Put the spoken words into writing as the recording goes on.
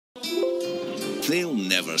They'll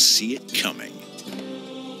never see it coming.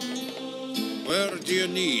 Where do you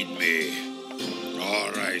need me?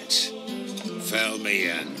 All right. Fill me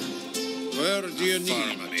in. Where do you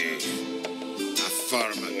need me?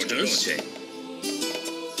 Affirmative. Orders?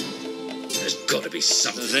 There's got to be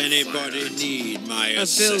something. Does anybody need my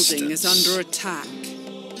assistance? A building is under attack.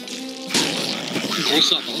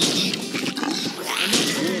 What's up,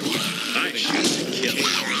 I should kill.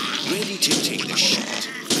 Ready to take the shot.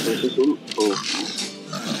 Das ist oh.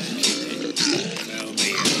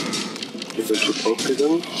 Wir sind schon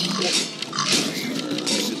draufgegangen.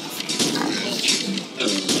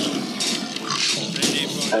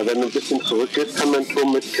 Wenn du ein bisschen zurückgehst, kann mein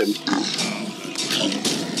Turm mitkämpfen.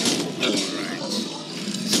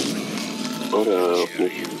 Oder auch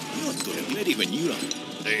nicht.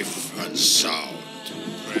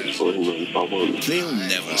 Vorhin noch ein Bauern. They'll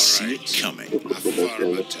never see it coming.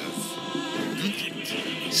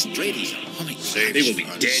 Straight as humming. They will be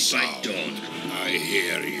dead by dawn. I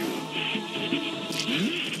hear you.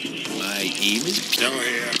 My aim is Still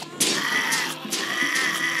here.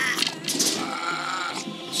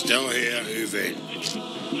 Still here, Uwe.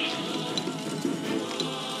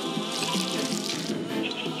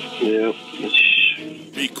 Ja,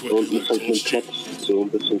 unten ist halt ein Platz, so ein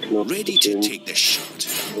bisschen knapp. ready to take the shot.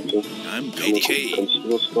 I'm ready. Kannst du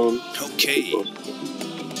was fahren? Okay.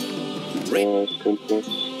 Ja, ist kein Platz.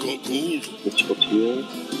 Got gold. Jetzt was hier.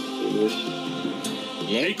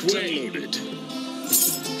 Like well loaded.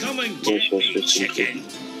 Come and get me, chicken.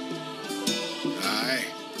 Aye.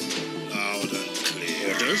 Loud and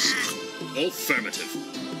clear. Orders? Affirmative.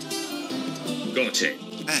 Got it.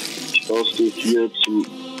 Ich brauchst du hier zu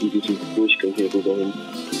diesem Durchgang hier rüber hin.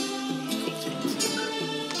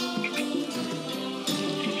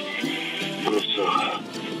 So.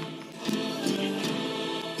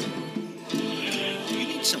 You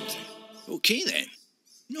need something. Okay then.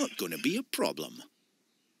 Not gonna be a problem.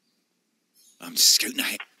 I'm scouting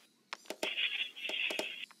ahead.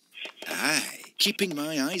 Aye, keeping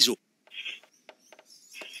my eyes open.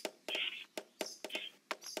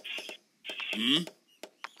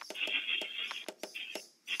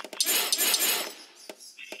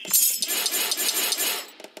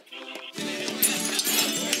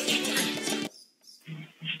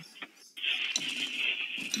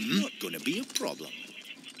 Not gonna be a problem.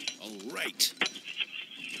 All right.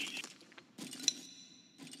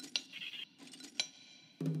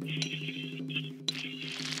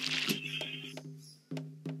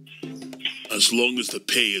 As long as the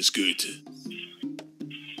pay is good.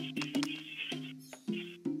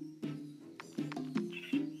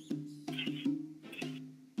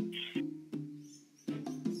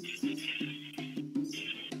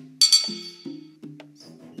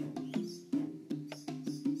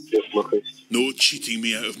 Ja, mach ich. No cheating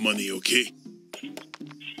me out of money, okay?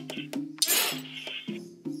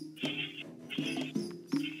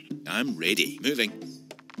 I'm ready. Moving.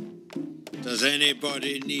 Does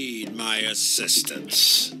anybody need my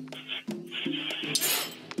assistance?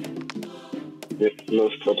 Ja,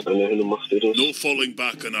 läuft gerade einer hin und macht dir das. No falling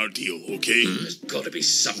back on our deal, okay? There's got to be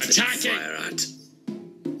something to fire at.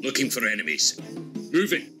 Looking for enemies.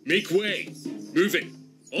 Moving. Make way. Moving.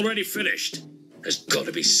 Already finished. There's got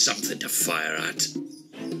to be something to fire at.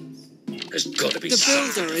 There's got to be The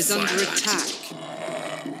something builder to is fire under at.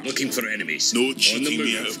 attack. Looking for enemies. No On the cheating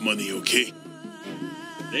me move. out of money, okay?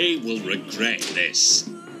 They will regret this.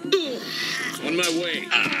 On my way.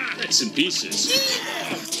 Bits and pieces.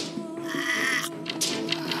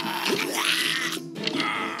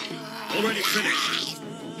 Already finished.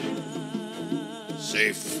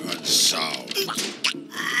 Safe and sound.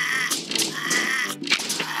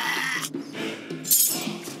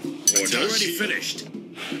 Orders. Already finished.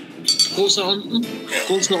 Großer unten,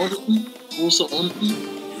 großer unten, großer unten.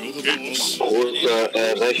 You're the boss. Großer,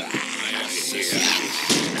 rechts.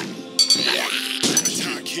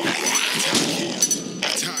 Attack here.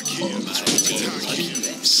 Attack here. Attack here.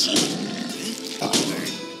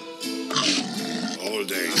 All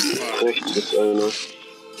day. Rechts ist einer.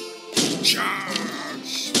 Charge.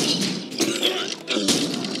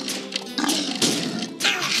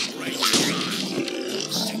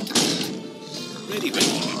 Ready,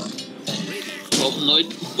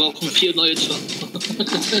 Brauchen 4 neue Türme.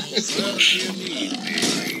 Where do you need me?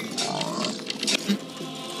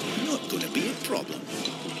 Not gonna be a problem.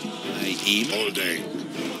 I aim. All day.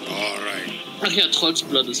 All right. Ach ja,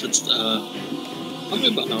 Trollsblatt ist jetzt am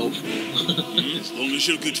Überlauf. As long as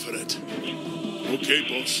you're good for it. Okay,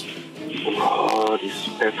 boss. Oh, dieses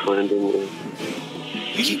Pathfinding, ey.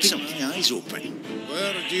 Keeping my eyes open.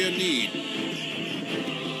 Where do you need?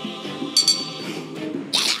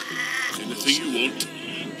 Anything you want.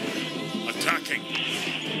 Attacking.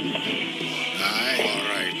 Aye, all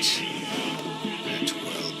right. It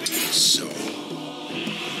will be so.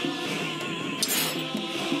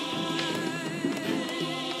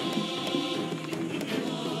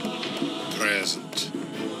 Present.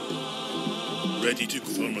 Ready to go.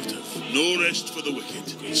 Affirmative. No rest for the wicked.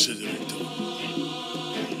 Consider it done.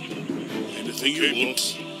 Anything you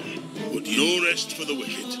want. What do you no rest for the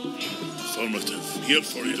wicked. Affirmative. Here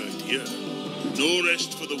for you. Right here. No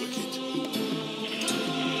rest for the wicked.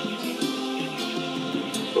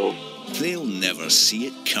 They'll never see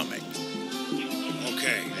it coming.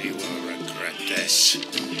 Okay, they will regret this.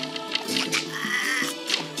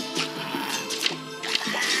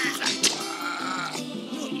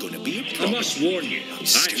 Not gonna be a I problem. must warn you, I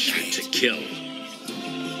scared. shoot to kill.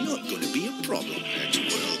 Not gonna be a problem. It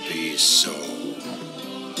will be so.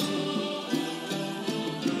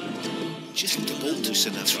 Just Boltus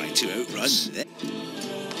enough try to outrun them.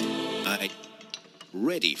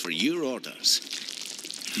 Ready for your orders.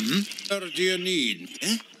 What do you need?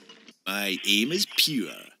 My aim is pure.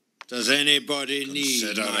 Does anybody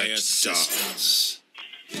need my assistance?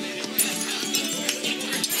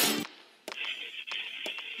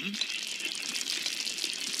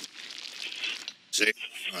 Safe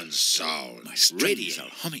and sound. My strings are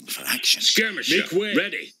humming for action. Skirmisher, make way.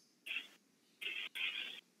 Ready.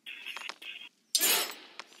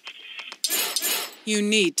 You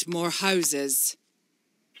need more houses.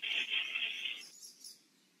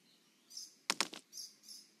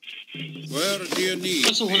 Where do you need?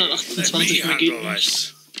 Also Let me 128 mehr geht handle nicht.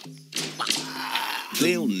 this.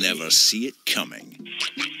 They'll never see it coming.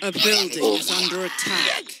 A building is under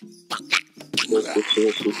attack.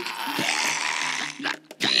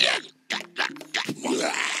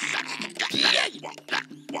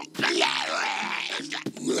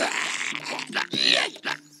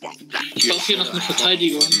 Ich brauche hier noch eine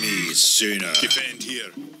Verteidigung. Me sooner. Defend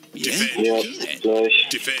here. Yeah? Defend. Ja, Okay then. gleich.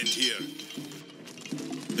 Defend here.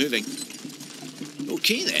 Moving.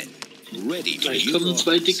 Okay then. Ready for Gleich your kommen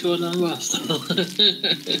zwei orders. Dicke und dann war's. Ja,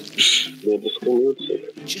 das kann gut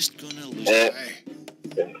sein. Just gonna lose. Aye.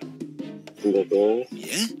 Bin dabei.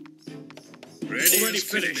 Yeah? Ready, already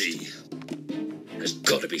finished. There's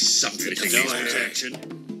got to be something to Still gain here. attention.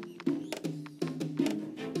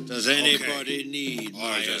 Does anybody need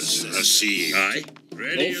my assistance? Received. Aye.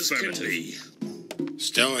 Ready as can be.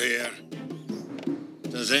 Still here.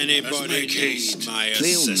 Does anybody need my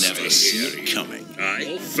They'll assistance? never see it coming.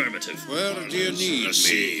 Aye. Affirmative. Where do you need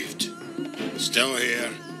Received. Still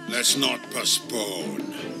here. Let's not postpone.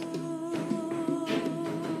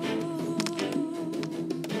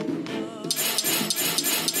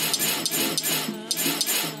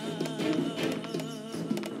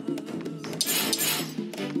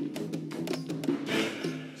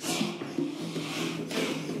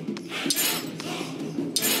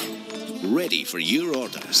 Ready for your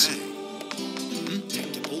orders.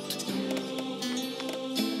 Take the bolt.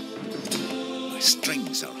 My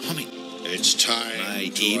strings are humming. It's time My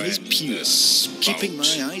to aim is end pure. this Keeping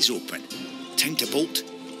bout. my eyes open. Time to bolt.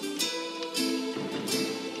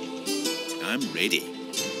 I'm ready.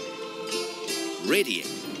 Ready.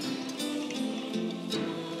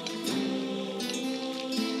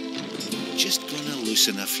 Just gonna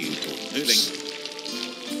loosen a few bolts. Moving.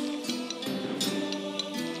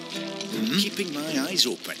 Keeping my eyes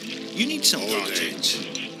open. You need some Hold protein. it.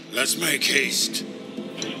 Let's make haste.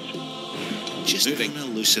 Just gonna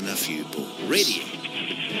loosen a few bolts. Ready.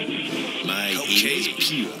 My aim is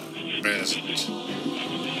pure. Present.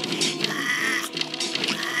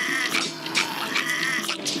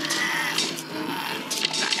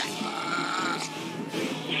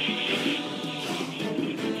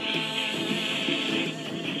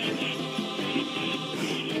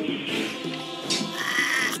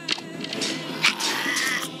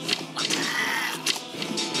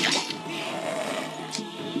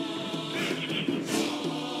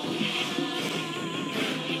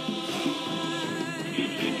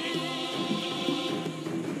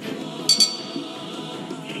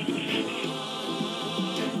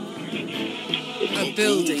 A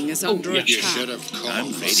building is under yeah. You should attack. have I'm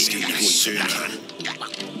called for ready to me go. sooner.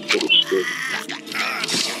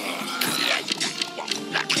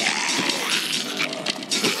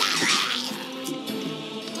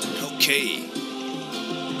 Okay.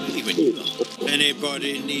 Ready when you are.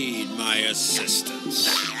 Anybody need my assistance?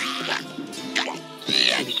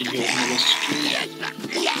 Habe ich denn hier oben noch was zu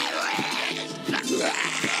tun?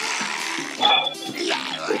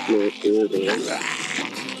 Das ist eine Bilder.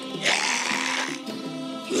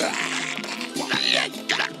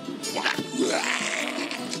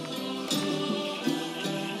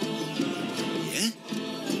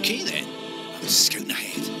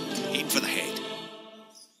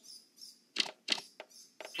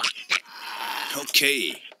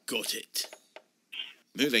 Okay, got it.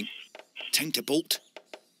 Moving. Time to bolt.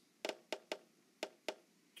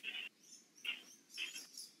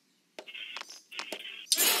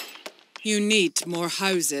 You need more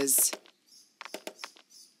houses.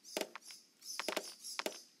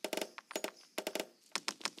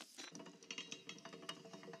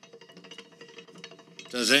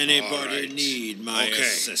 Does anybody need my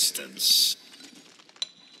assistance?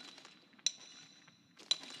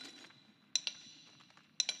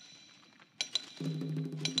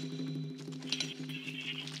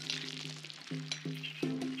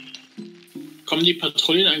 Kommen die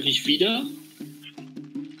Patrouillen eigentlich wieder?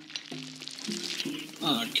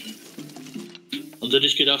 Ah, okay. Und hätte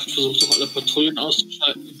ich gedacht, versucht doch alle Patrouillen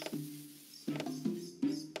auszuschalten.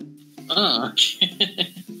 Ah, okay.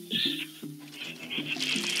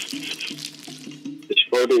 Ich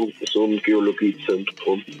baue so ein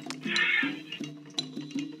Geologiezentrum.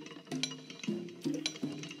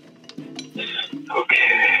 Okay.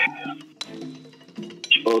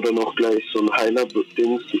 Ich baue dann auch gleich so ein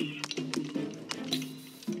Heiler-Dings.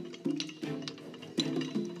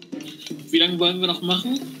 Wie lange wollen wir noch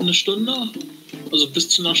machen? Eine Stunde? Also bis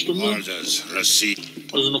zu einer Stunde?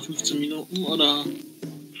 Also noch 15 Minuten oder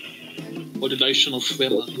wollt ihr gleich schon auf schwer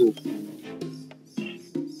machen?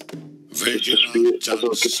 Ist das Spiel, also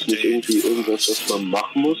gibt es nicht irgendwie irgendwas, was man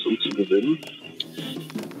machen muss, um zu gewinnen?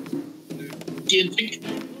 Die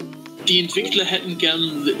Entwickler hätten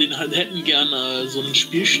gern so einen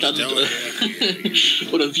Spielstand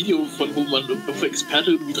oder ein Video von, wo man auf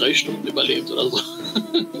Experte irgendwie 3 Stunden überlebt oder so.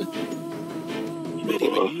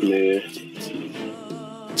 Oh, nee.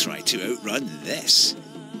 Try to outrun this.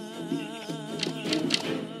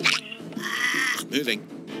 Moving.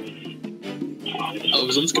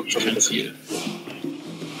 Aber sonst gibt es kein Ziel.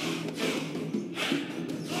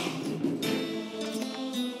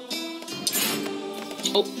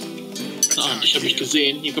 Oh. Ah, ich habe mich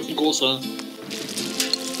gesehen. Hier kommt ein großer.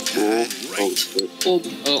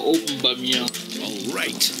 Oben bei mir. All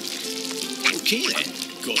right. Okay then.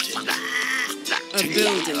 Got it. A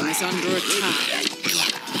building is under attack.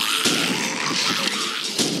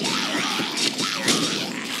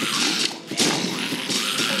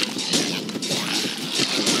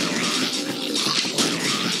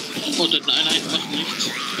 Oh, deine Einheit macht nichts.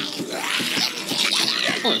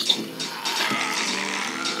 Oh, ist gut.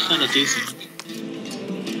 Kleiner Decent.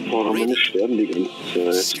 Oh, haben wir nicht sterben die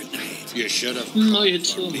ganze Zeit. You should have Neue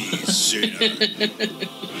Turm.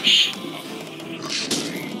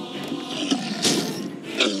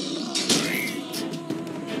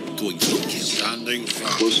 Going through. standing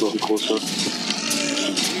Wo ist noch ein großer?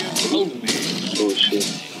 Oh. Oh shit.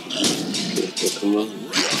 Okay, da können wir.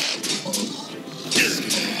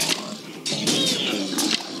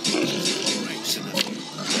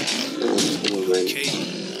 Okay.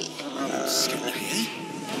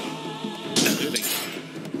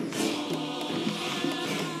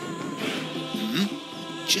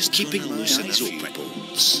 Just keeping my eyes open.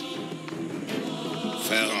 Bolts.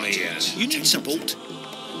 Fell me in. You need some bolt.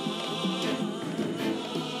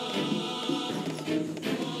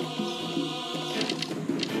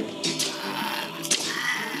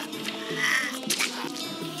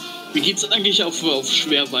 Wie geht's eigentlich auf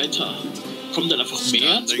schwer weiter? Kommt dann einfach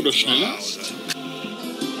mehr oder schneller?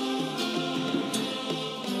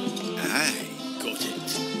 Aye, got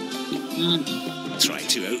it. Try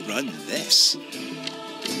to outrun this.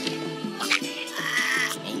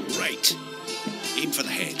 All right. Aim for the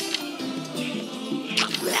head.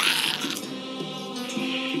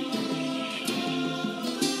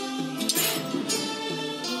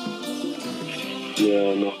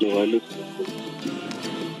 Ja, noch eine Weile.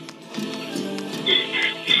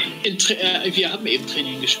 Wir haben eben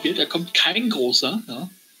Training gespielt, da kommt kein großer. Ja.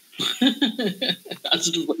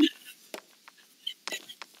 Also du.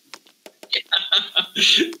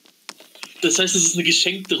 Das heißt, es ist eine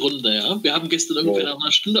geschenkte Runde, ja. Wir haben gestern ungefähr nach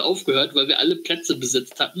einer Stunde aufgehört, weil wir alle Plätze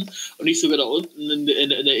besetzt hatten und ich sogar da unten in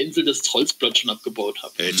der Insel das Trollsplot schon abgebaut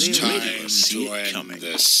habe. It's time to end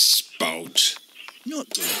this bout. Not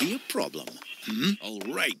gonna be a problem. All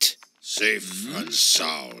right. Safe and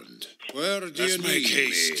sound. Where do you make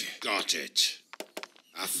haste? Got it.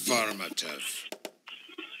 Affirmative.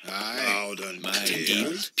 Loud and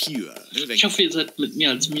clear. Pure. Moving. Ich hoffe, ihr seid mit mir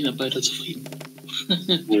als Minenarbeiter zufrieden.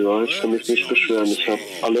 Ja, ich kann mich nicht beschweren. Ich habe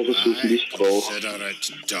alle Ressourcen, die ich brauche. Consider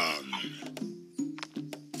it done.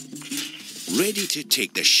 Ready to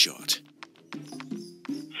take the shot.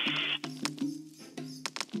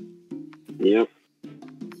 Ja.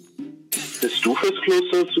 Bist du fürs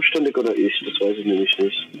Kloster zuständig oder ich? Das weiß ich nämlich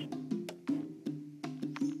nicht.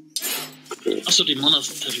 Okay. Achso, die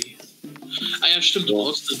Monastery. Ah ja, stimmt, du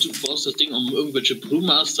brauchst das Ding, um irgendwelche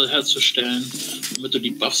Brewmaster herzustellen, damit du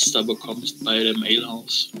die Buffs da bekommst bei dem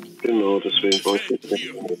Alehouse. Genau, deswegen brauche ich jetzt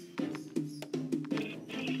nicht.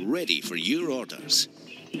 Ready for your orders.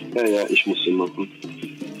 Ja, ich muss den machen.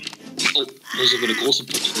 Oh, das ist aber eine große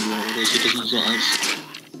Patrouille, oder sieht das nur so aus?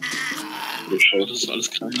 Oh, das ist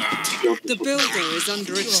alles klein. The builder is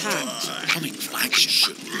under attack. Coming for action.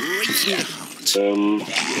 Shoot right through the heart.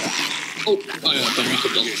 Oh, ah ja, bei mir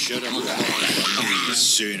kommt auch.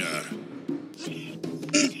 Sooner.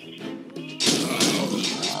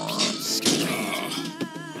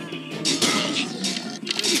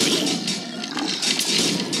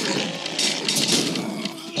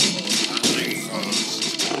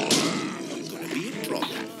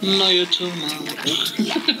 Neue Tomaten.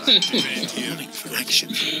 Coming for action.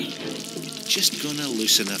 Just gonna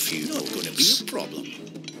loosen a few. Not gonna be a problem.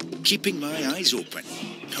 Keeping my eyes open.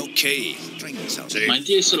 Okay, strings out. Meint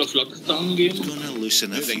ihr, ich soll auf Lockdown gehen? Gonna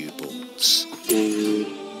loosen a few bolts. Keine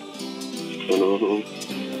Ahnung.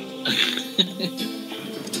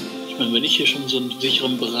 Ich meine, wenn ich hier schon so einen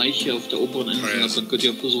sicheren Bereich hier auf der oberen Insel habe, dann könnt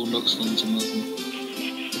ihr auch versuchen, Lockdown zu machen.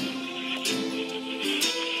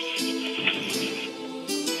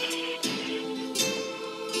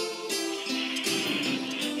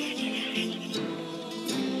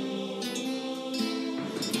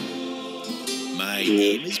 My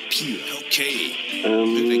name is Pure. Okay.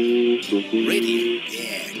 Moving. Ready.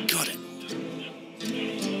 Yeah, got it.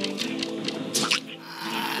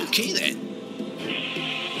 Okay then.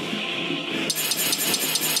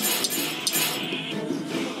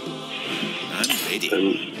 I'm ready.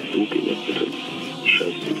 Bitte.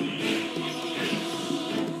 Scheiße.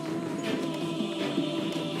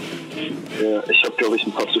 Ja, ich habe glaube ich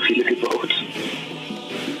ein paar zu viele gebaut.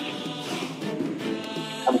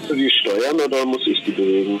 Kannst du die steuern oder muss ich die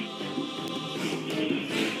bewegen?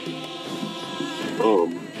 Oh.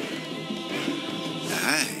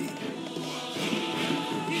 Aye.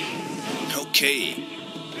 Okay.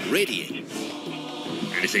 Ready.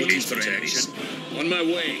 Anything needs for enemies? On my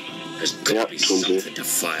way. There's got to be something to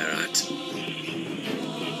fire at.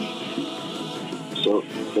 So,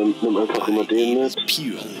 dann nimm einfach immer den mit.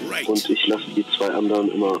 Pure, right. Und ich lasse die drei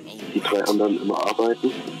anderen immer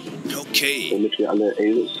arbeiten. Okay. Damit wir alle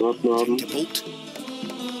Ale-Sorten haben. Bolt.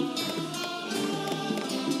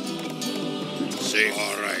 See,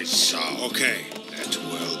 all right, so okay, that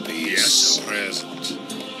will be present.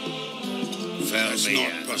 Let's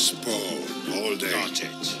not postpone. Hold it. Got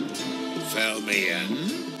it. Fill me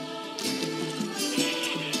in.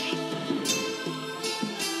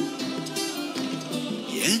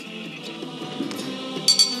 Yeah?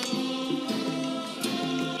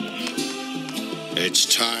 It's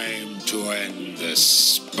time to end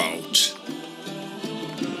this bout.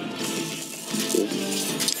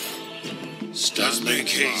 Standing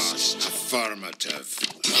fast. Affirmative.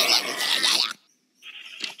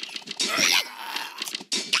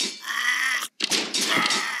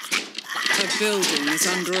 The building is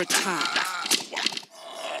under attack.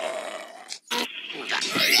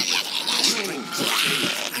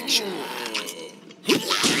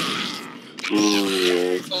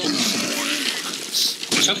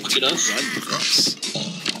 Schafft ihr das?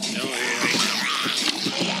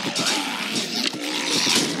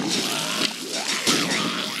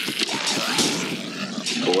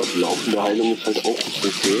 Aber die laufende Heilung ist halt auch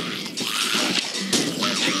okay.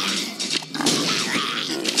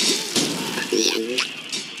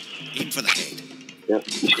 Aim for the head. Ja,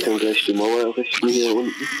 ich kann gleich die Mauer errichten hier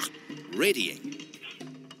unten. Readying.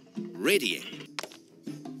 Readying.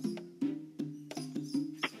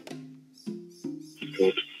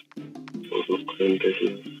 Gut. Und noch kein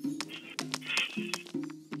Deckel.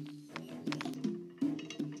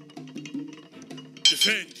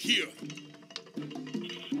 Defend here.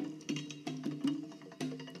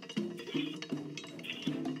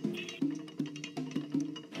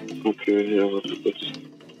 Okay, ja, warte kurz.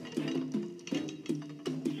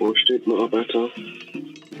 Wo steht ein Arbeiter?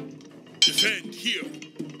 Defend here.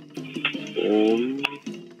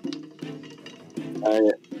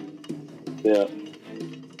 Ja.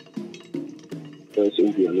 Da ist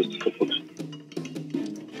irgendwie alles kaputt.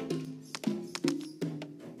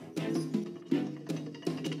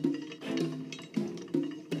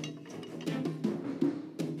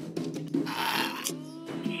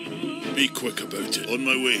 Be quick about it. On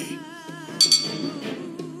my way.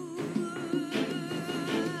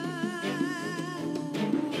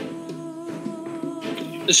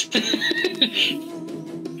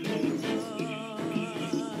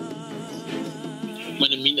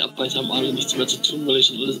 Meine Minenabweis haben alle nichts mehr zu tun, weil ich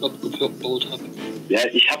schon alles abgebaut habe. Ja,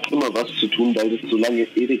 ich habe immer was zu tun, weil das so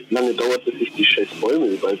ewig lange dauert, bis ich die scheiß Bäume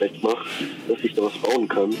überall wegmache, dass ich da was bauen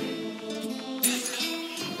kann.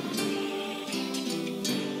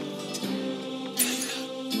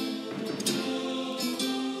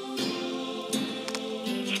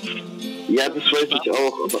 Ja, das weiß ich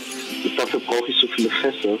auch, aber dafür brauche ich so viele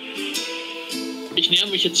Fässer. Ich näher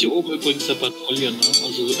mich jetzt hier oben übrigens der Patrouille, ne?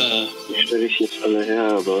 Also, Die stelle ich jetzt alle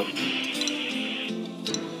her, aber...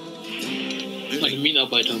 meine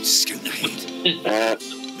Minenarbeiter.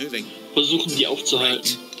 Versuchen die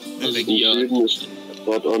aufzuhalten. Also die ja... Süden ist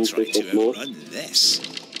dort ordentlich was los.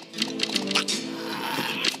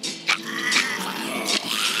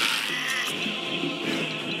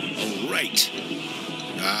 Right.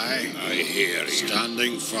 I hear you.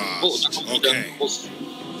 Standing fast. Oh, da kommt wieder ein Bus.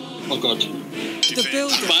 Oh Gott. The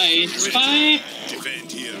building. Spy!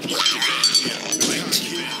 Defend here.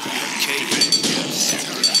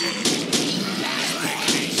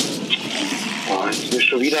 Oh, jetzt ist mir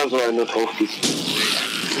schon wieder so einer drauf.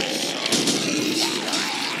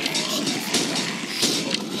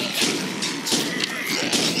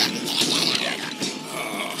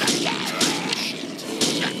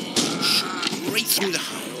 Right through the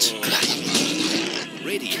heart.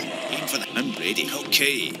 Ready. Aim for the... I'm ready.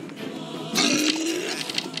 Okay.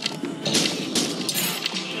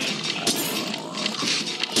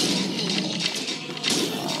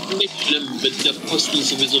 Nicht schlimm, wenn der Posten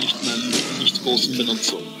sowieso nicht großen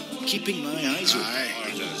Benutzung. Keeping my eyes open.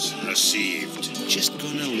 Orders received. Just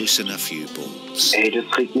gonna loosen a few bolts. Ey, das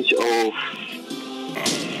regt mich auf.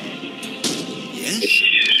 Yes? Ich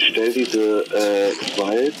stelle diese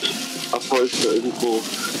Waldabholzer irgendwo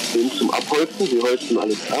hin zum Abholzen. Die holzen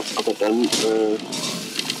alles ab, aber dann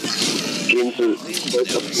gehen sie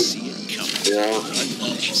Holz ab. Ja.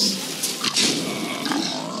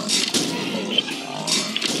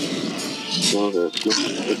 So, wer ist noch?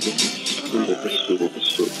 Wo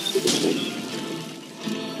bist du?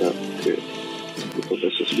 Ja, okay. Gut,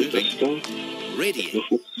 das ist mit das da. Ready.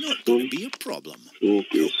 Not gonna be a problem. Du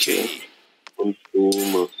gehst Okay. und du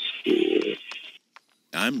machst hier.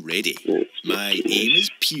 I'm ready. My aim is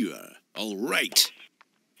pure. All right.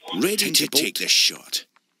 Ready to take the shot.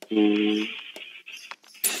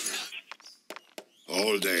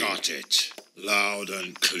 All day. Got it. Loud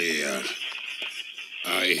and clear.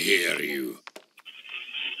 I hear you.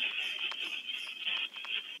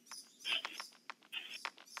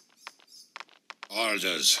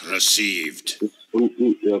 Orders received.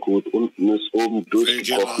 Unten, ja gut, unten ist oben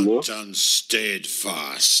durchgebrochen, ne? Vigilant and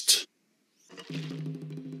steadfast.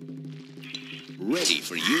 Ready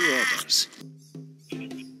for your orders.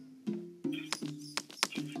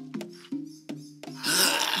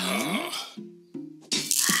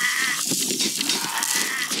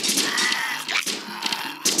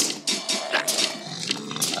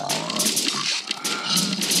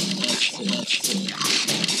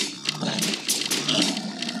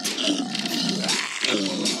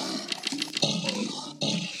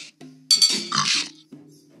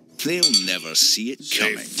 They'll never see it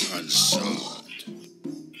coming. Safe and sound.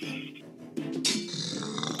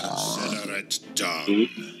 Consider it done.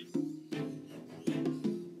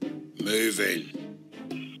 Moving.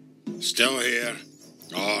 Still here?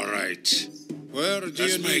 All right. Where do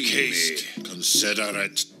you make haste? Consider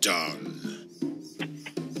it done.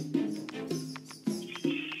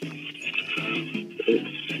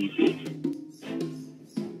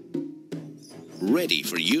 Ready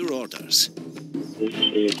for your orders.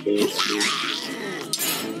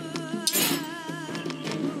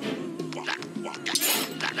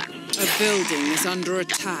 A building is under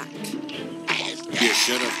attack. You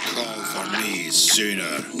should have called for me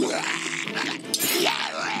sooner.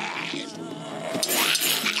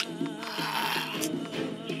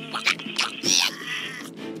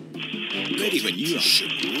 Ready when you are.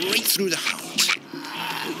 Right through the heart.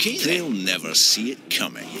 Okay, they'll never see it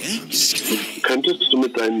coming, yeah? Könntest du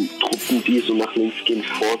mit deinen Truppen, die so nach links gehen,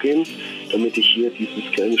 vorgehen, damit ich hier dieses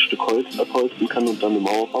kleine Stück Holz abholzen kann und dann eine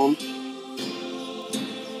Mauer bauen?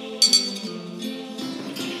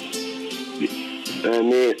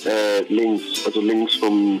 Links, also links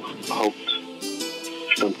vom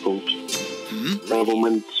Hauptstandpunkt. Da, wo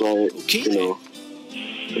man zwei, genau,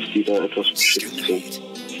 dass die da etwas beschützt sind.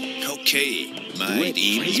 Okay, my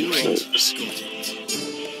aim is yours.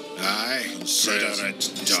 I consider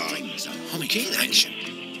it done. Okay, action.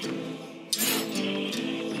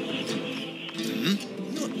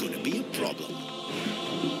 Not going to be a problem.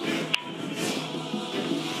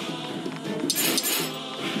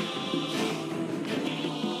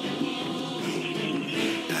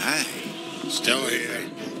 Still here.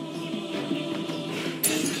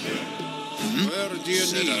 Where do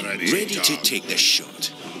Ready to take the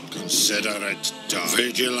shot. Consider it done.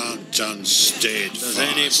 Vigilant and steadfast. Does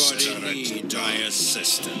anybody need my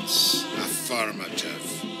assistance? Affirmative.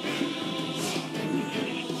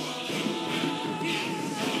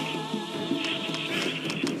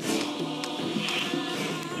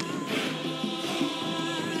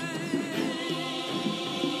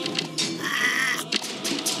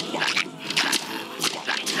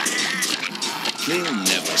 They'll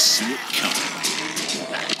never see it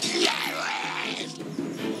coming.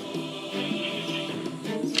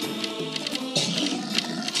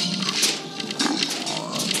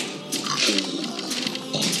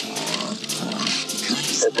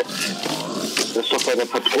 Das ist doch bei der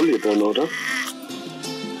Patrouille dann, oder?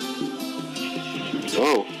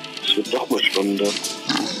 Wow, das wird doch mal spannender.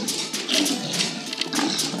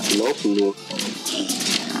 Die laufen nur.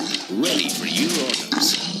 Ready for your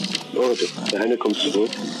orders. Oh, der eine kommt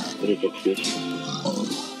zurück. Oder doch nicht.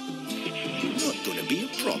 Not gonna be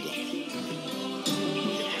a problem.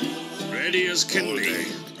 Ready as can be.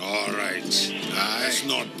 All right. Let's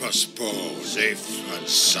not postpone. Safe and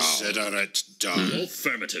sound. Consider it done.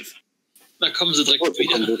 Affirmative. Da kommen sie direkt Oh, der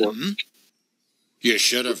kommt wieder. wieder. You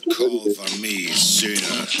should have called for me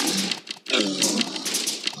sooner.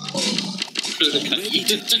 Blöde Ready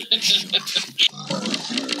to KI. take the shot.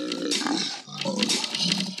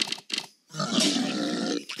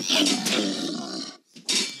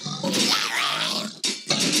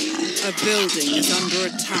 A building is under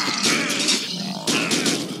attack.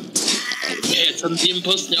 Ja, jetzt haben sie den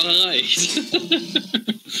Posten ja auch erreicht.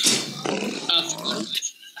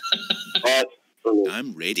 Ach,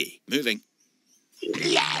 I'm ready. Moving.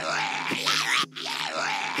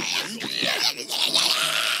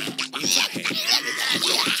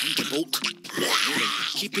 Bolt. Moving.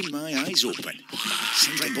 Keeping my eyes open.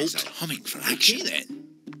 Sending bolt humming for action. Okay then.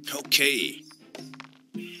 Okay.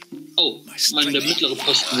 oh, der mittlere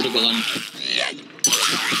Posten wurde berannt.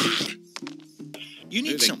 You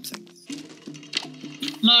need something.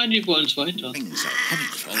 Nein, die wollen es weiter. Things are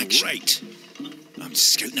humming for action. Right. I'm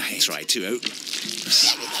scouting ahead. Try to out.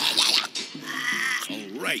 All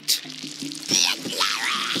right.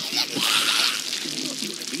 Not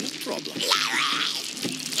gonna be a problem.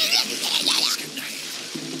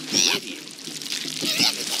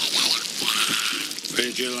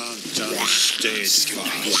 Vigilant and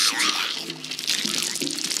steadfast.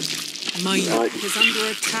 My unit is under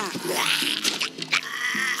attack.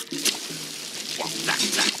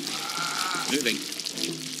 Moving.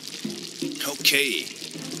 Okay.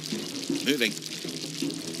 Moving.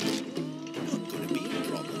 Not gonna be a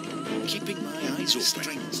problem. Keeping my eyes open.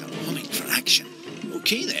 Strings are humming for action.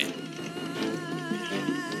 Okay then.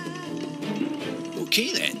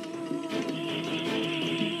 Okay then.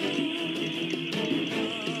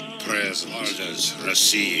 Present. Orders Ich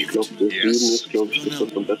received. glaube, der Süden ist, glaube ich, das,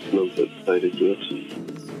 was am besten verteidigt wird.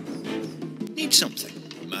 Need something.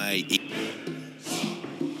 My.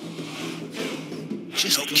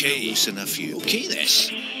 Just okay. Loosen a few. Okay then.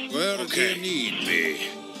 Where do you need me?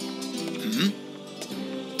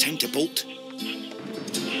 Time to bolt.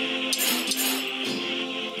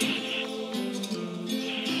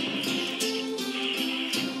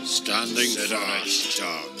 Standing fast.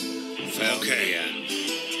 Okay.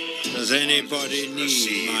 Does anybody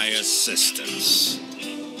need my assistance?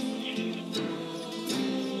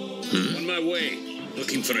 On my way.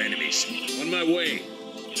 Looking for enemies. On my way.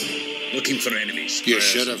 Looking for enemies. You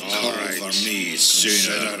should have called for me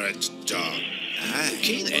sooner. Consider it done.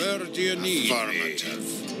 Okay then. Where do you need Affirmative.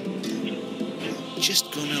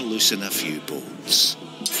 Just gonna loosen a few bolts.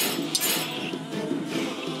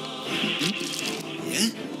 Yeah?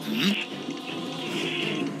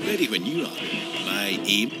 Ready when you are. My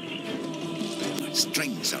aim. My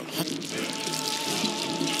strings are hot.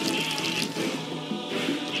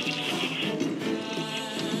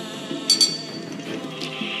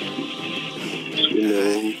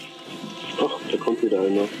 Genau. Ach, da kommt wieder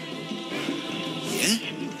einer. Yeah?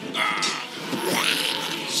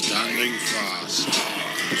 Standing fast.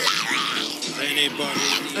 Anybody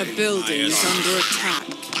A building is under attack.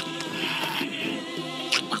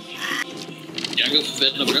 Die Angriffe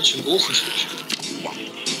werden aber ganz schön groß inzwischen.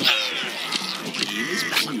 Aim is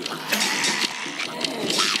pure.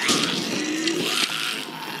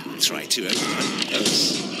 Try to outrun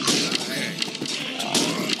us.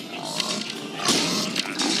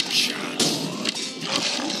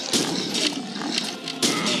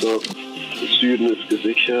 So, der Süden ist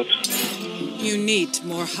gesichert. You need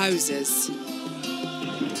more houses.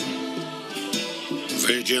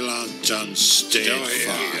 Vigilant and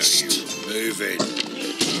steadfast. Moving.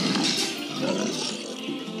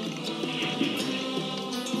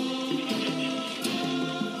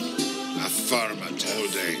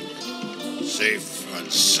 Safe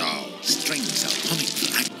and sound. Strings are humming for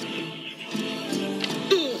action.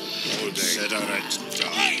 Hold set out and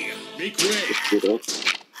die. Make way. Das geht ab.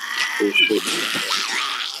 Oh shit.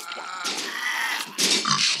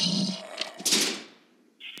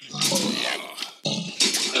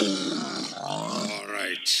 All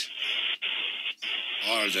right.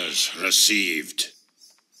 Orders received.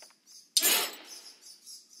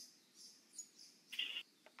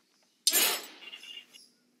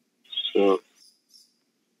 So.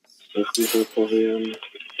 Sachen reparieren.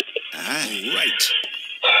 Ah, right.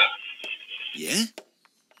 Yeah?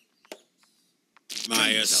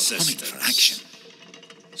 My Strings are humming for assistance. action.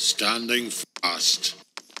 Standing fast.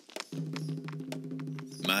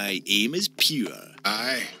 My aim is pure.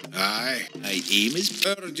 Aye, aye. My aim is...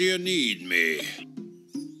 Where do you need me?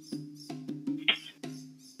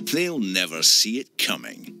 They'll never see it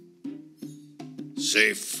coming.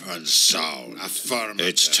 Safe and sound. Affirmative.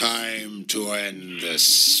 It's time to end this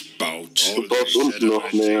spout. Du brauchst unten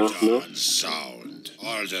noch mehr, ne? And sound.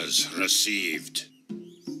 Orders received.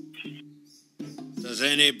 Does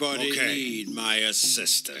anybody Okay. need my It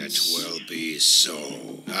assistance? will be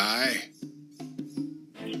so. Aye.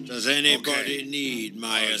 Does anybody Okay. need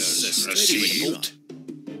my Orders assistance? received.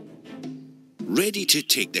 Ready to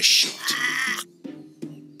take the shot.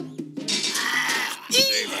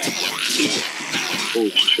 Oh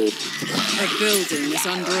shit. A building is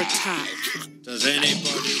under attack. Does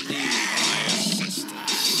anybody need my assistance?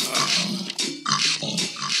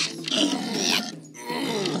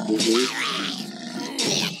 Mhm.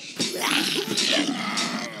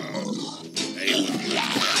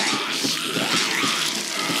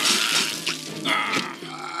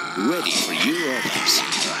 Ready for your orders.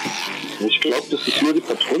 Ich glaube, das ist nur die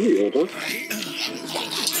Patrouille, oder?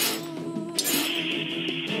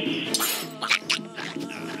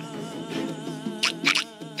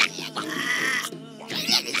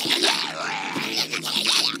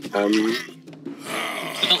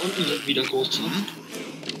 Da unten sind wieder große.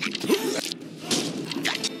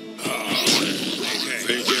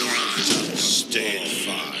 Vigilante, stay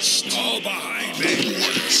fast. All behind me.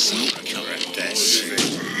 Correct this.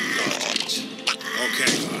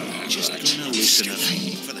 Okay. Just gonna loosen up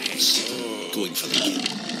for the head. Going for the kill.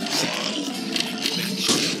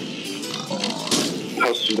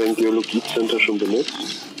 Hast du dein Geologie-Center schon benutzt?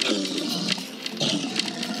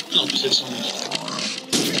 No, bis jetzt noch nicht.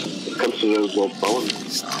 Was kannst du da überhaupt bauen?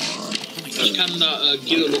 Ich kann da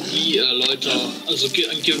Geologie-Leute, also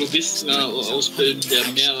einen Geologisten ausbilden, der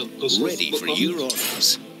mehr Ressourcen Ready for your bekommt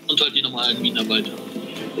orders. und halt die normalen Minenarbeiter.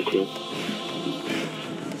 Okay.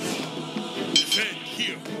 Defend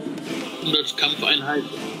here. Und als Kampfeinheit.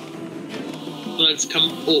 Und als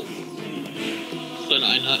Kampf. Oh.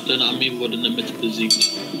 Deine Armee wurde in der Mitte besiegt.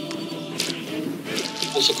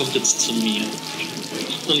 Außer kommt jetzt zu mir.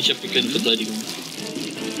 Und ich habe hier keine Verteidigung.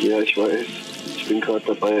 Ja, ich weiß. Ich bin gerade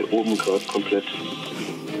dabei, oben gerade komplett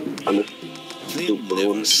alles zu They'll bauen.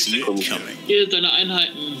 never see it coming. Hier, deine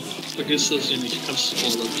Einheiten. Vergiss das hier nicht. Kannst du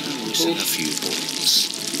Loosen vorladen. a few bolts.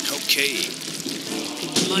 Okay.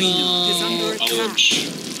 Minor is under attack. Ouch.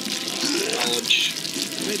 Ouch.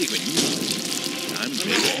 Ready when you are. I'm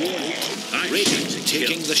ready. Ready.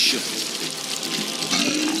 Taking the shot.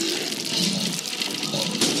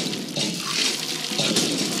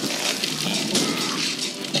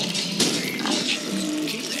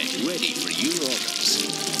 Okay then. Ready for your orders.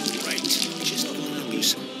 Right. Just gonna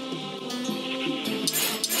loosen.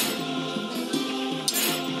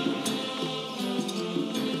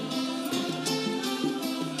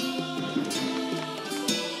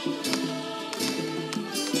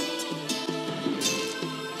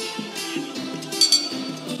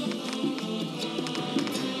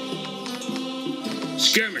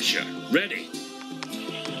 Skirmisher, ready.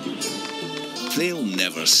 They'll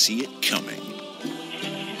never see it coming.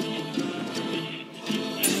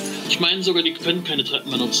 Ich meine sogar, die können keine Treppen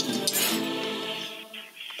mehr nutzen.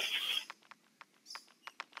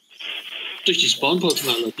 Durch die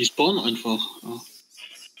Spawnportale. Die spawnen einfach. Ja.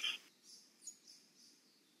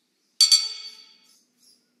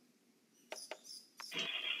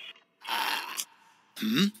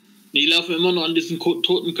 Die laufen immer nur an diesen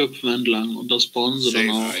Totenköpfen entlang und da spawnen sie dann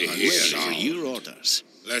auch. Safe Ready for here. your orders.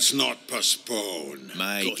 Let's not postpone.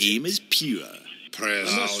 My aim is pure. Press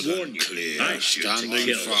I must out warn and you, clear. I shoot to Standing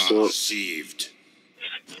kill. fast. So. Received.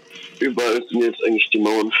 Überall sind jetzt eigentlich die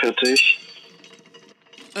Mauern fertig.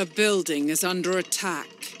 A building is under attack.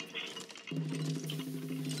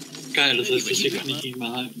 Geil, das heißt, das hier kann ich nicht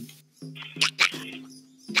mehr halten.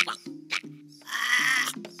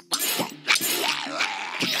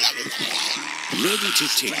 Ready to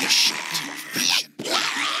take the shot.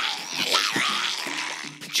 Action.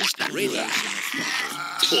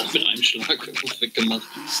 Boah, mit einem Schlag weggemacht.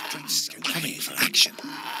 Strengths coming for action.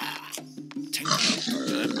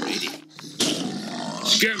 I'm ready.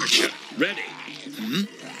 Skirmisher, ready.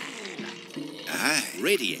 Aye,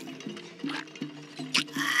 readying.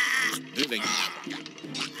 Moving.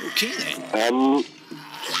 Okay then.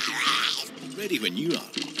 Ready when you are.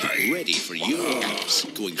 Ready for your orders.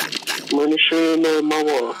 Going for the kill. Meine schöne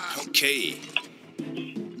Mauer. Okay.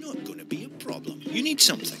 Not gonna be a problem. You need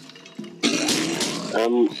something.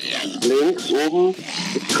 Links oben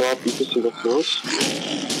ist gerade ein bisschen was los.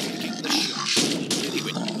 Taking the shot. Ready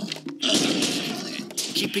when you are.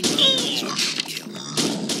 Keeping my eyes on the kill.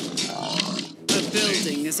 A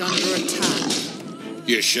building is under attack.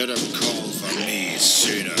 You should have called for me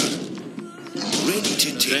sooner. Ready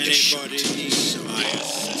to take the shot. Needs my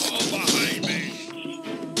assistance? Behind me.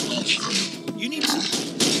 You need something.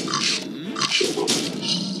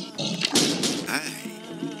 Aye.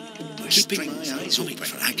 Keeping my eyes open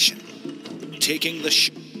for action. Taking the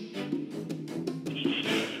shot.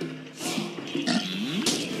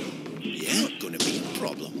 Yeah, not gonna be a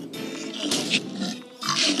problem.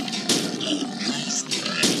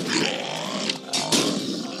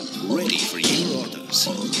 Ready for your orders.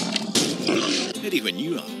 Ready when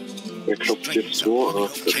you are. Er klopft jetzt so, aber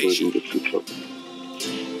das sollte ein bisschen klappen.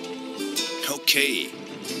 Okay.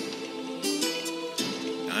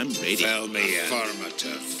 I'm ready. Tell me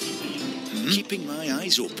affirmative. Keeping my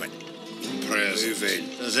eyes open.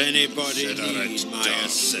 Present. Does anybody need my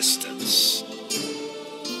assistance?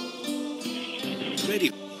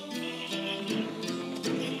 Ready.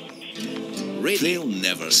 Ready. They'll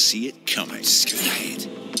never see it coming. Scoot ahead.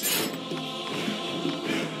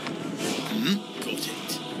 Got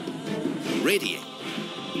it. Ready.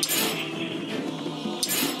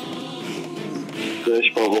 Ja,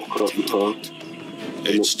 ich baue auch gerade ein paar,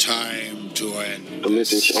 It's time to end.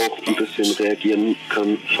 damit ich auch ein bisschen reagieren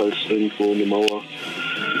kann, falls irgendwo eine Mauer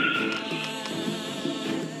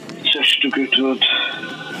zerstückelt wird.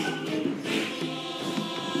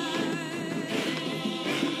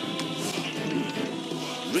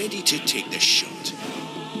 Ready to take the shot.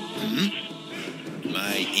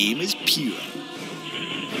 My aim is pure.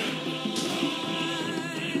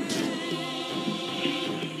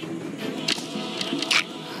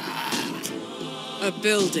 A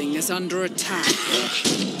building is under attack.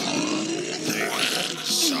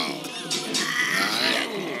 So,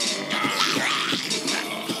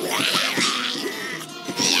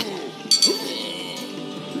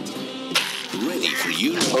 Ready for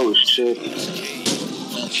you. Oh shit.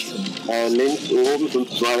 Links oben sind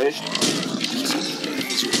zwei.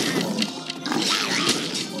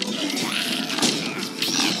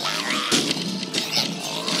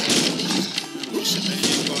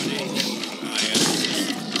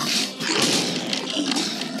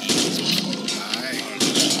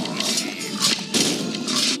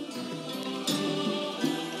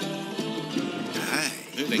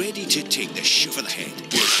 Ready to take the shot for the head.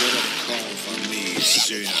 you should have called for me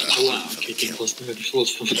sooner. Aua, okay, den Posten werde ich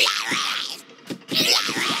los.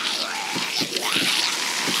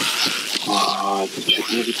 Ah, die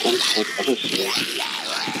checken mir die ganze Zeit alles weg.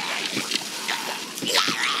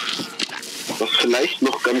 Was vielleicht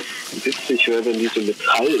noch ganz witzig wäre, wenn die so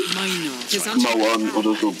Metallmauern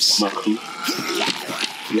oder so machen.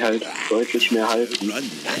 Die halt deutlich mehr halten. Run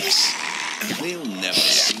nice. They'll never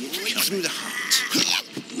see it coming. Through the heart.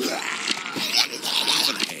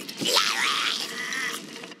 For the head.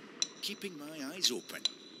 Keeping my eyes open.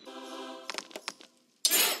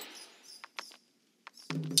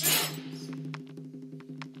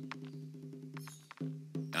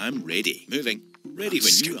 I'm ready. Moving. Ready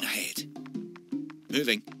when you are. Ahead.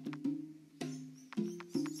 Moving.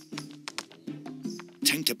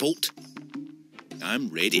 Time to bolt. I'm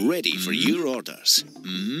ready. Ready for your orders.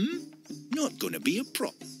 Not gonna be a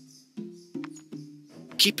problem.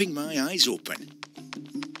 Keeping my eyes open.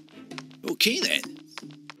 Okay then.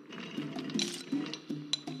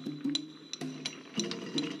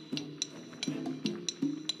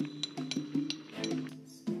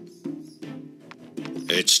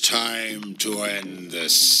 It's time to end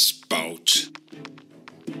this bout.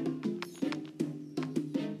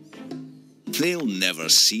 They'll never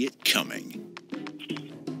see it coming.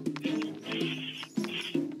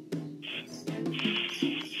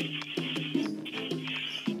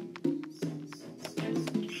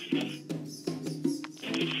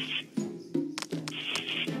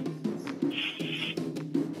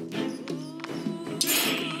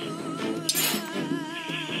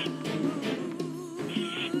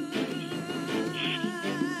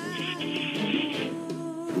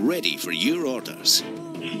 Ready for your orders.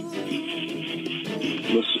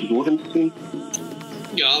 so hinziehen?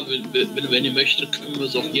 Ja, wenn ihr möchtet, können wir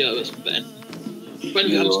es auch hier erstmal beenden. Ich meine,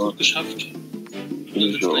 wir haben es gut geschafft. Wir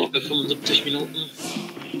sind jetzt gleich bei 75 Minuten.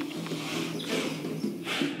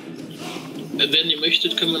 Wenn ihr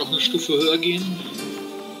möchtet, können wir noch eine Stufe höher gehen.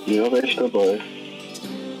 Ja, wäre ich dabei.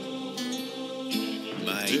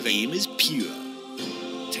 My aim is pure.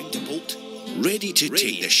 Take the bolt, ready to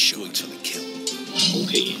take the shot for the kill.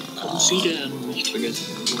 Okay, conceded, nicht vergessen.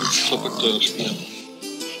 Verpackter Spieler.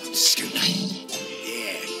 Scoot.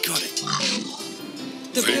 Yeah, got it.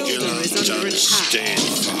 The builder is under attack. Stay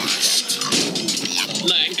fast.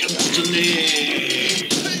 Nein, kannst du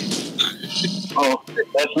nicht. Oh,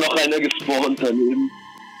 da ist noch einer gespawnt daneben.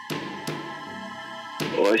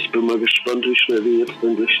 Oh, ich bin mal gespannt, wie schnell wir jetzt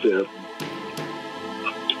dann durchsterben.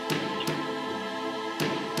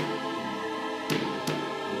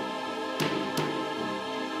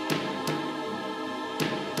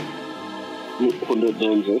 Mit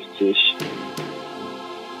 169.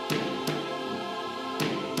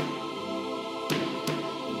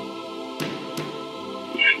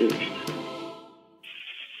 Schlecht.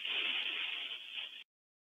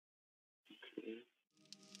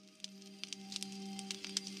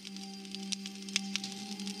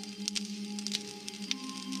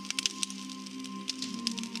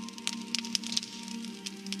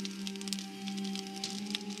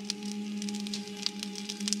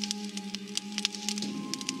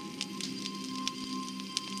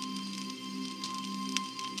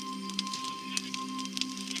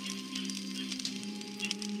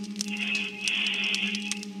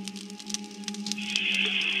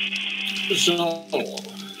 So.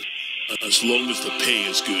 As long as the pay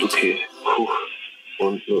is good. Okay, puh.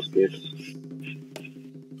 Und los geht's.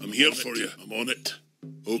 I'm here for you. I'm on it.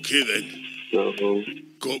 Okay then. Darum.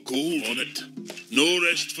 Got gold on it. No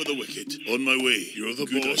rest for the wicked. On my way. You're the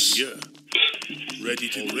boss. Yeah.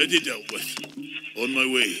 Already dealt with. On my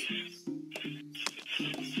way.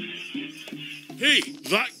 Hey,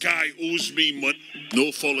 that guy owes me money.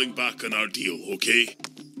 No falling back on our deal, okay?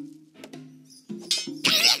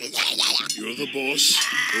 You're the boss.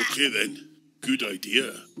 Okay then. Good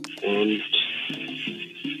idea. Und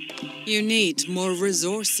You need more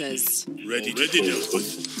resources. Already dealt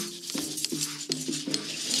with.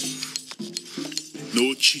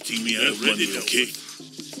 No cheating me out of money, okay?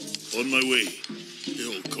 On my way.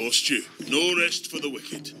 It'll cost you. No rest for the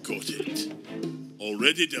wicked. Got it.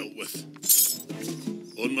 Already dealt with.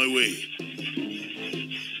 On my way.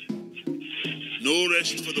 No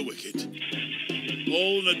rest for the wicked.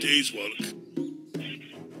 All in a day's work.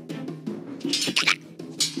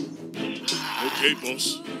 Okay,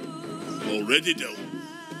 boss. Already dealt.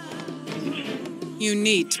 You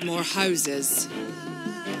need more houses.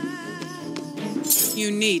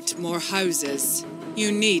 You need more houses.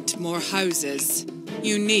 You need more houses.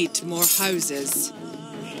 You need more houses.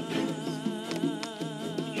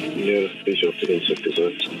 ja, das bin ich auch die ganze Zeit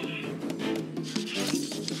gesagt.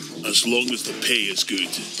 As long as the pay is good.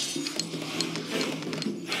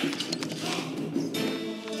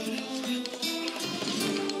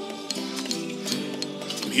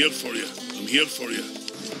 I'm here for you. I'm here for you.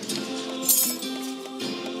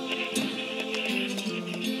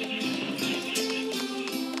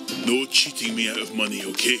 No cheating me out of money,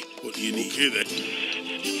 okay? What do you need? Okay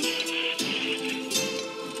then.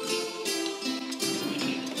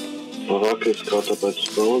 Baracke ist gerade dabei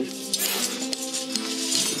zu bauen.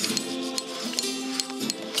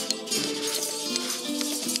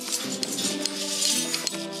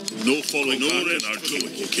 No falling back in our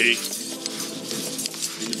deal, okay?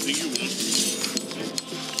 Anything you want.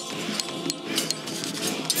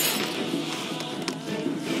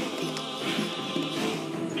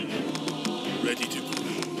 Ready to go.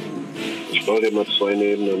 Ich baue dir mal zwei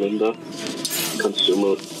nebeneinander. Kannst du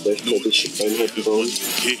immer gleichzeitig Einheiten bauen.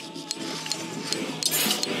 Okay.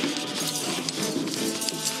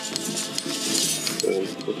 Kein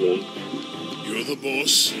Problem. You're the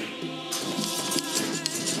boss.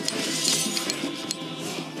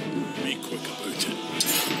 Be quick about it.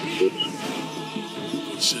 Gut.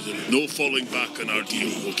 Consider it. No falling back on our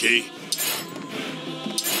deal, okay?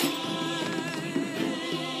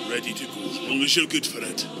 Ready to go, as long as you're good for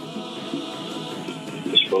it.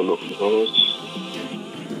 Ich baue noch ein Haus.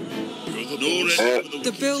 You're the boss.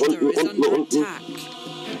 The builder is under attack.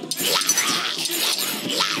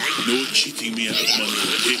 No cheating me out of money,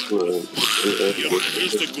 okay?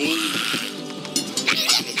 Here's the gold.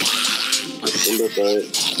 Ich bin dabei.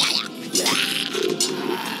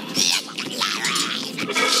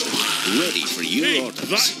 Ready for your Hey, orders.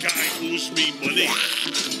 that guy owes me money.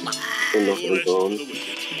 Und noch No ein rest for bauen. the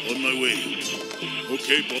wicked. On my way.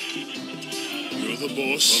 Okay, boss. You're the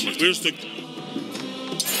boss. Where's the...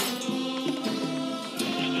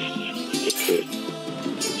 Okay.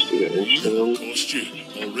 Richtige Einstellung. Cost you.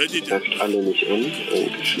 Already Greift done. alle nicht an.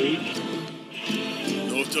 Dankeschön.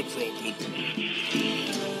 Not a problem.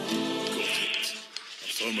 Got it.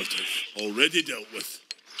 Affirmative. Already dealt with.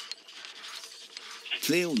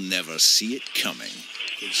 They'll never see it coming.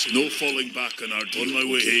 No falling back on our deal. On my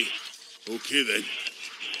way. Okay then.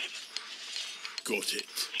 Got it.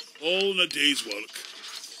 All in a day's work.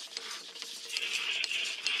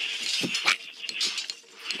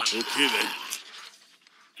 Okay then.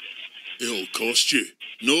 It'll cost you.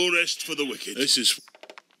 No rest for the wicked. This is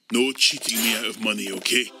no cheating me out of money,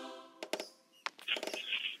 okay?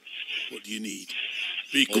 What do you need?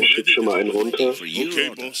 Be Ich schieb schon mal einen runter. For your Okay,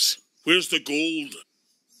 orders. boss. Where's the gold?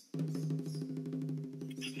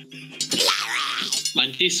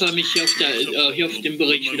 Meint ich soll mich hier auf dem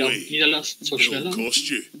Bereich wieder niederlassen, zur It'll Schneller? cost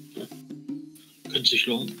you. Könnte sich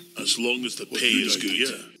lohnen. As long as the pay is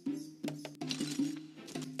good.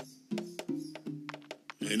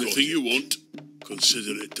 Anything you want,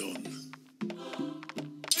 consider it done.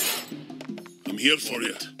 I'm here for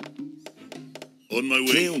you. On my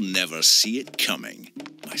way. They'll never see it coming.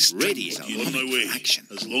 My ready On my way. action.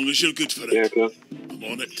 As long as you're good for Ja, it. klar. I'm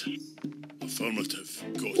on it. Affirmative.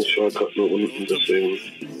 Got Ich it. war gerade nur unten, deswegen.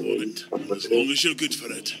 On it. As long as you're good for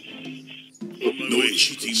it. On my way.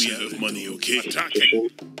 Cheating me out of money, okay? Attacking.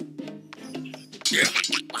 Bitteschön.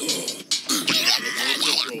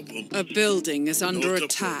 Not a problem. A building is under Not a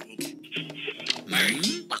attack.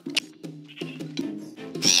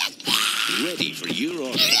 Ready for your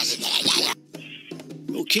orders.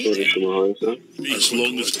 Okay Würde then. ich schon mal Häuser. As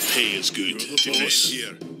long as the pay is good. Boss,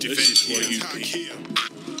 here. this is why you Attack pay. here.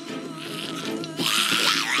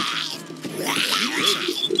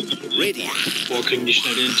 Ready. Boah, kriegen die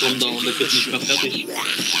schnell den Turm da und das wird nicht mehr fertig.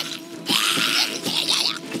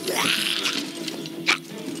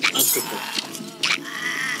 Abgebaut.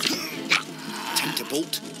 Time to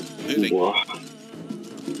bolt. Moving. Boah.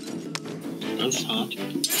 Das ist hart.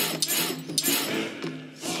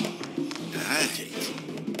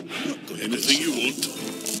 Anything you want.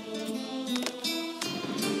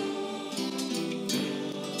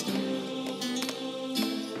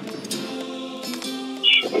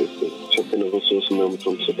 Scheiße. Ich hab keine Ressourcen mehr, um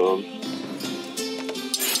Turm zu bauen.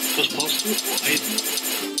 Was brauchst du? Oh, Eisen.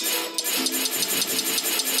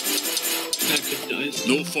 Ja, kriegt ihr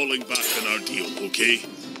Eisen. No falling back on our deal, okay?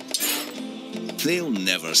 They'll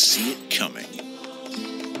never see it coming.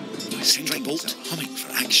 My strike bolt humming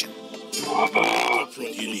for action. No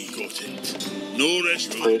problem. You need got it. No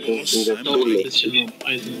rest for the Eisen boss. in der Dauert ein Höhle. bisschen nur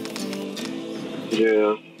Eisen.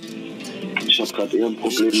 Ja. Ich hab gerade eher ein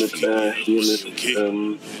Problem mit, hier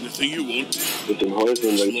Anything you want. mit den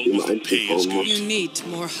Häusern, weil ich die immer einzeln bauen muss. You need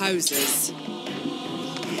more houses.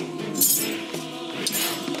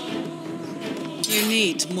 You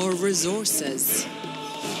need more resources.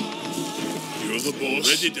 You're the boss.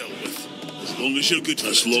 Already dealt with. As long as you're good.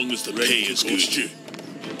 As long as the pay is good. You.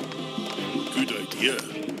 Good idea.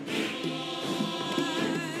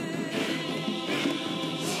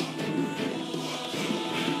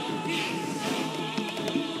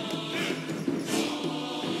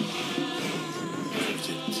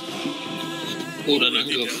 Oder ein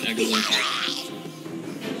Angriff, eher gesagt.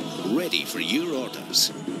 Ready for your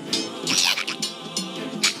orders.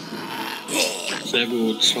 Sehr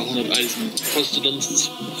gut, 200 Eisen. Kostet uns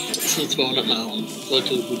nur 200 Nahrung.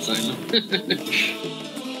 Sollte gut sein, ne?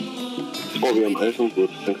 Oh, wir haben Eisen, gut,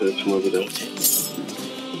 dann kann ich schon mal wieder.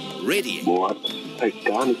 Ready. Boah, hat halt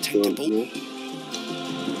gar nichts für uns, ne?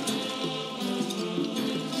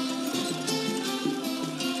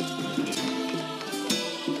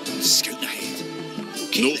 Scout ahead.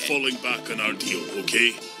 Okay No then. falling back on our deal,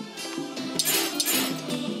 okay?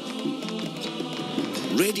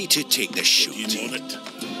 Ready to take the shot. You on it.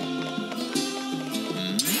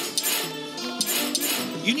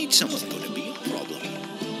 You need something going to be a problem.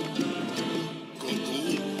 Go.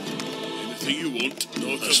 Anything you want.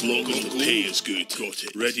 Not as long as the pay is good. Got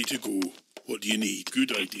it. Ready to go. What do you need?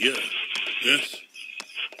 Good idea. Yes.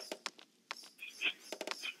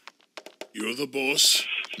 You're the boss.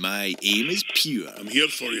 My aim is pure. I'm here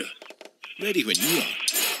for you. Ready when you are.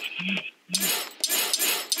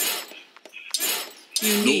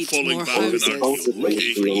 You No need falling more back on houses. our Houses deal, are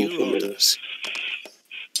Ready for long your for me. orders.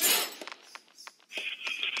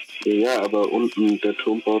 Ja, aber unten der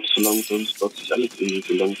Turm baut zu langsam, es baut sich alles irgendwie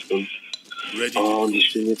so langsam. Ready Oh, und to die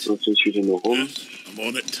stehen jetzt natürlich wieder nur rum. Yes, I'm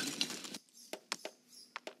on it.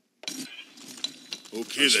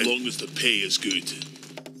 Okay, as long as the pay is good.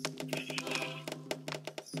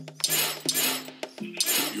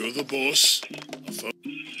 You're the boss.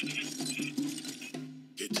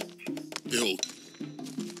 They'll...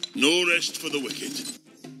 No rest for the wicked.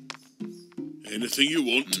 Anything you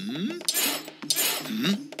want.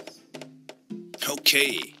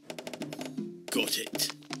 Okay. Got it.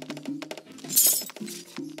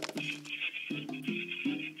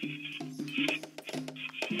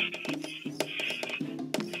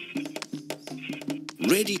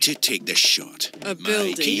 Ready to take the shot. A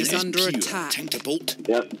building is under attack. Time to bolt.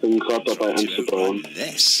 Ja, bin gerade dabei anzubauen.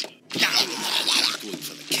 This. Going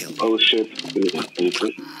for the kill. Oh shit, bin ich abgelenkt.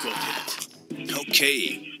 Got it.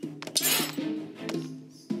 Okay.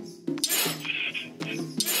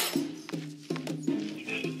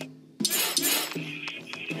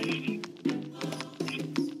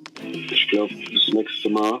 Ich glaube, das nächste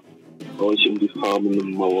Mal baue ich um die Farm eine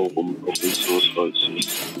Mauer rum, auf uns losfalls.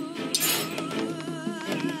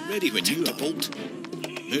 Ready when you to bolt.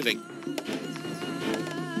 Moving.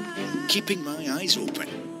 Keeping my eyes open.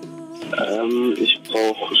 Ich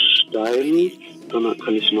brauche Stein, dann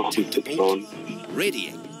kann ich noch ein Bit bauen.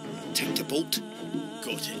 Ready. Time to bolt.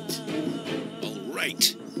 Got it. All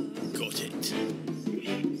right. Got it.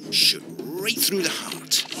 Shoot right through the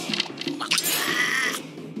heart.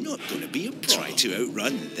 Not going to be a problem. Try to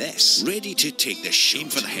outrun this. Ready to take the shot. Aim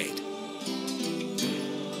for the head.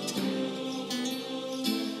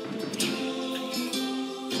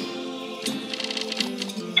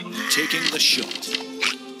 Taking the shot.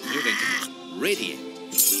 Moving. Ready.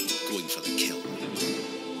 Going for the kill.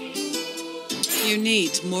 You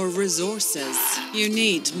need more resources. You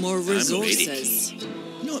need more resources.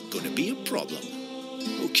 Not going to be a problem.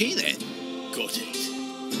 Okay then. Got it.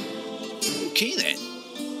 Okay then.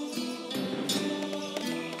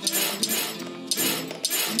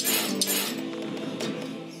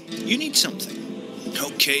 You need something.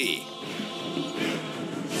 Okay.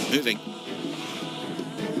 Moving.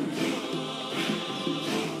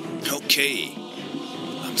 Okay.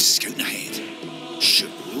 I'm scouting ahead.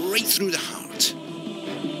 Shoot right through the heart.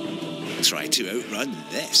 Try to outrun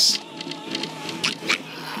this.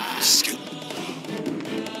 Scout.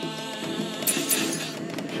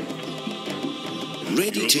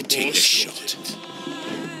 Ready to take the shot.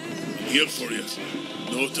 I'm here for you.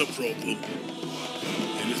 Not a problem.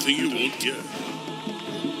 Anything you want, yeah.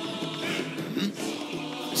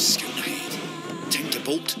 Scout ahead. Time to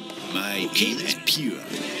bolt. My aim is pure.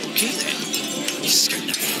 Okay then. Scout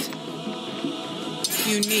ahead.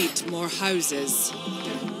 You need more houses.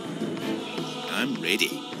 I'm ready.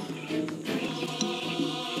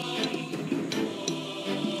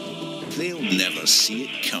 They'll never see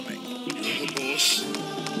it coming. You're the boss.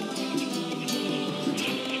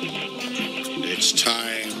 It's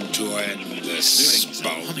time to end this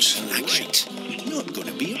bout. Right. Not going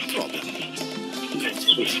to be a problem.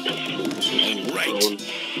 All right.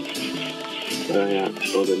 Ja,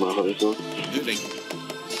 ich baue den mal Häuser. Moving.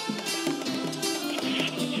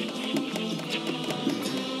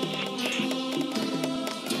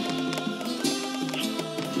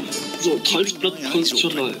 So,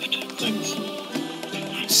 Holzblattproduktion läuft. Thanks.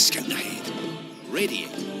 Scout ahead. Ready.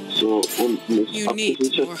 So, unten ist You need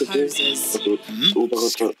abgesichert more für dich. houses. Also das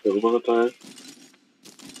obere Teil, der obere Teil.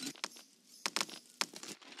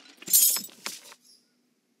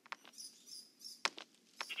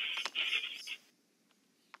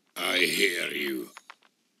 I hear you.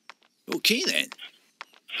 Okay then.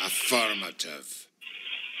 Affirmative.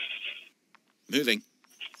 Moving.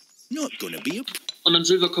 Not going to be a... Und an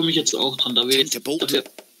Silber komme ich jetzt auch dran, da wir Time jetzt... to bolt. Da wir,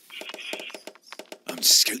 I'm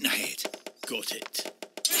scouting ahead. Got it.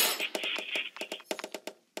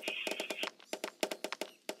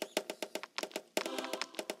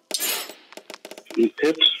 Ein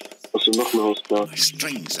Pit. Also noch ein Haus da. My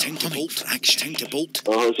strings. Time to bolt. Action. Time to bolt.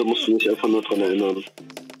 Da Häuser musst du mich einfach nur dran erinnern.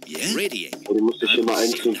 Yeah. Ready. Und die musste ich immer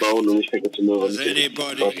einzeln bauen und ich vergesse nur, was Does ich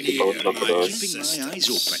anybody gerade gebaut hear habe. my Da. Keeping my eyes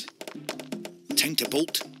open. Time to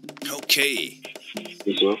bolt. Okay.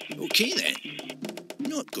 Wieso? Okay then.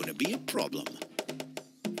 Not going to be a problem.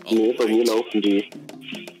 Nee, bei mir laufen die.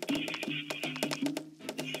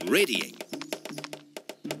 Readying.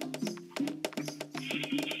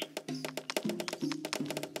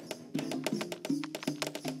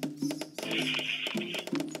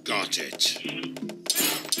 Got it.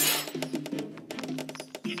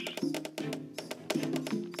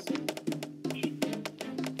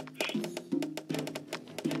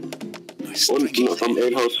 Unten am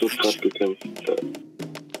Ale-Haus wird gerade gekämpft.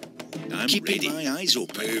 I'm keeping my eyes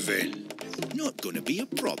open. Move in. Not going to be a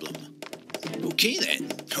problem. Okay then.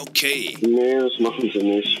 Okay. Nee, das machen sie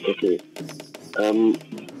nicht. Okay.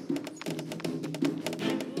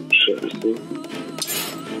 Scheiße.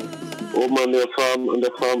 Oben an der Farm, an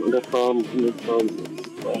der Farm, an der Farm, an der Farm.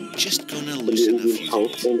 Just gonna loosen a few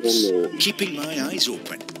things. Keeping my eyes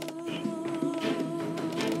open.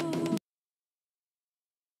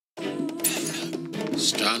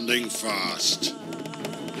 Standing fast.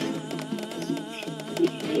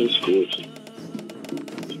 Ist gut.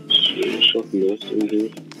 Wir schaffen das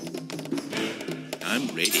irgendwie. I'm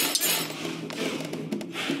ready.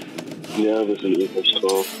 Ja, wir sind gleich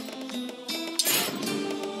drauf.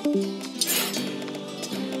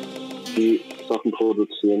 Die Sachen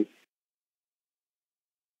produzieren.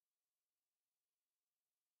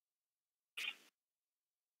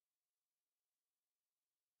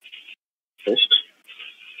 Echt?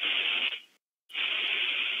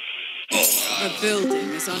 A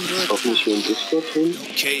building is under Auch nicht nur im Discord hin?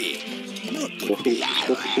 Okay. Not Doch gonna im be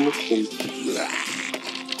Discord ist immer drin.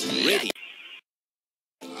 ready.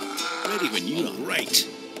 Ready when you are right.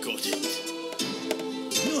 Got it.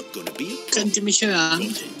 Not gonna be a problem. Könnt ihr mich hören?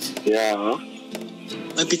 Got it. Ja.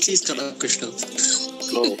 Mein PC ist gerade abgestürzt.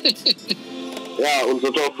 Oh. Ja,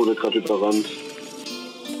 unser Dorf wurde gerade überrannt.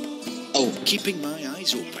 Oh. Keeping my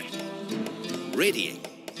eyes open. Readying.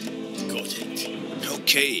 Got it.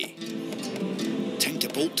 Okay. Time to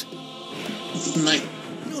bolt. Nein,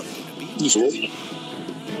 Not gonna be. nicht.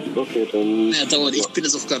 Okay, dann... Ja, dauert. Ich bin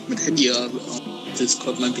jetzt auch gerade mit Handy auf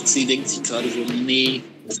Discord. Mein PC denkt sich gerade so, nee,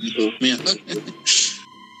 nicht mehr.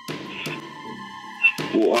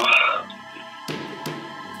 Boah.